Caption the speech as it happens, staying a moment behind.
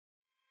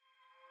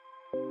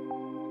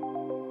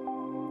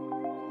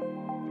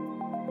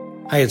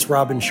Hi, it's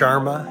Robin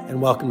Sharma, and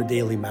welcome to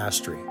Daily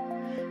Mastery.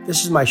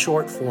 This is my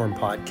short form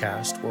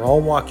podcast where I'll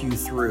walk you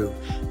through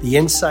the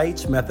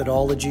insights,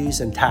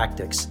 methodologies, and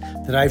tactics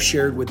that I've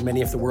shared with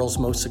many of the world's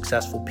most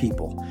successful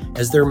people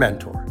as their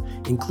mentor,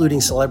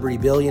 including celebrity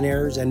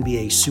billionaires,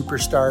 NBA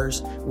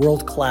superstars,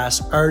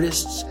 world-class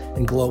artists,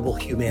 and global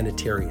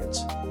humanitarians.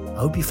 I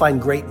hope you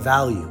find great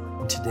value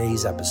in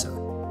today's episode.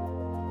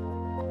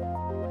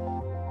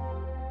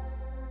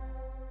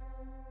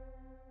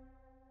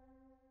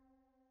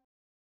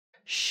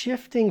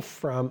 Shifting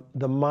from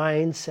the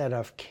mindset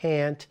of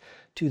can't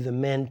to the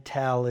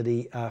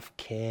mentality of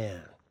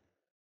can.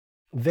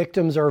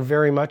 Victims are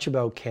very much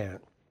about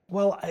can't.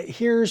 Well,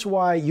 here's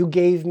why you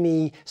gave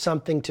me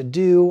something to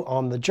do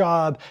on the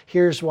job.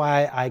 Here's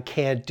why I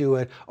can't do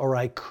it or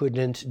I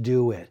couldn't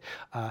do it.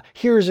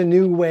 Here's a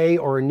new way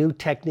or a new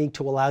technique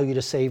to allow you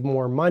to save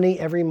more money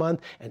every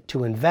month and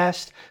to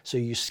invest so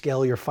you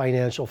scale your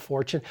financial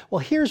fortune. Well,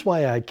 here's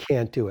why I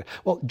can't do it.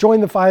 Well, join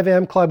the 5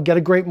 a.m. club, get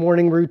a great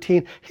morning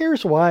routine.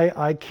 Here's why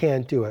I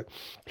can't do it.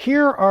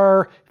 Here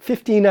are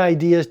 15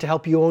 ideas to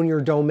help you own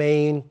your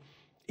domain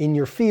in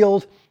your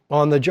field,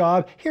 on the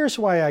job. Here's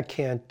why I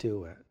can't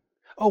do it.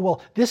 Oh,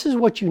 well, this is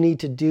what you need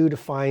to do to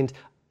find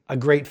a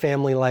great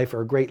family life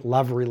or a great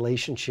love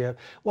relationship.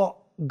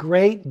 Well,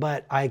 great,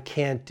 but I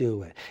can't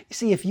do it. You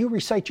see, if you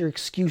recite your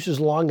excuses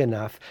long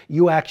enough,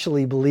 you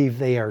actually believe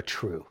they are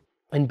true.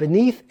 And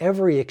beneath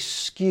every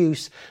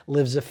excuse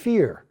lives a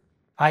fear.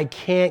 I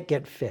can't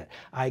get fit.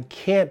 I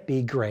can't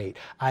be great.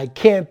 I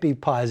can't be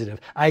positive.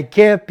 I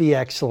can't be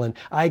excellent.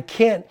 I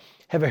can't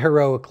have a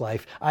heroic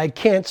life. I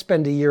can't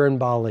spend a year in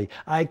Bali.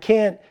 I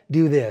can't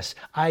do this.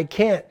 I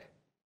can't.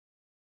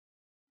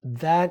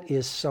 That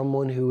is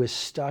someone who is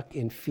stuck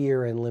in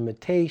fear and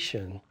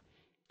limitation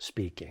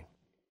speaking.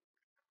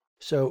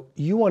 So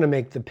you want to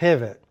make the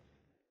pivot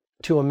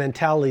to a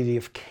mentality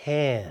of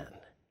can.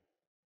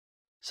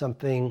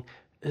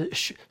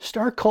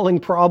 Start calling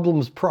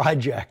problems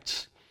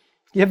projects.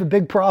 You have a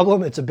big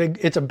problem, it's a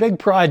big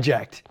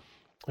project.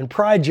 And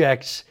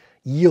projects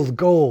yield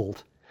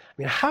gold. I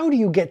mean, how do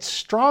you get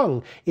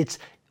strong?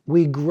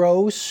 We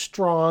grow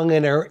strong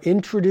and are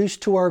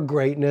introduced to our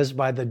greatness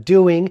by the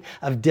doing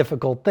of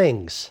difficult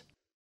things.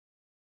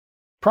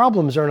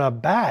 Problems are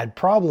not bad.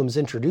 Problems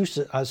introduce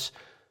us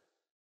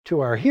to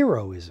our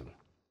heroism.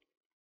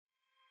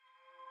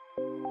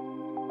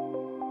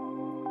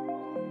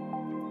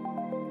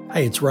 Hi,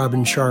 it's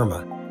Robin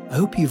Sharma. I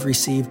hope you've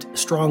received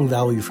strong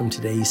value from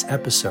today's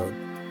episode.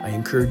 I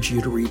encourage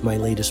you to read my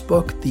latest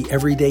book, The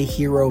Everyday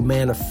Hero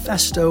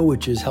Manifesto,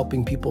 which is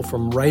helping people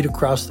from right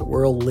across the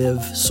world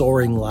live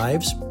soaring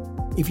lives.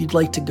 If you'd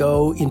like to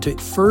go into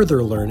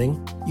further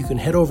learning, you can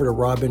head over to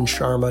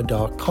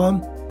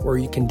robinsharma.com, where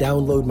you can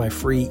download my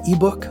free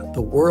ebook,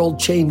 The World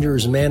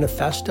Changers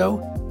Manifesto.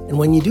 And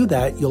when you do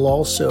that, you'll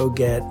also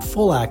get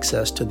full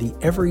access to the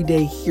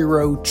Everyday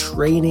Hero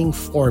Training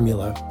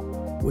Formula,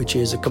 which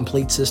is a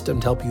complete system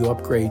to help you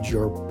upgrade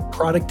your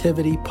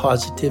productivity,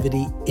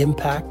 positivity,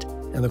 impact,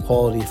 and the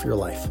quality of your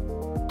life.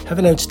 Have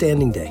an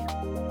outstanding day.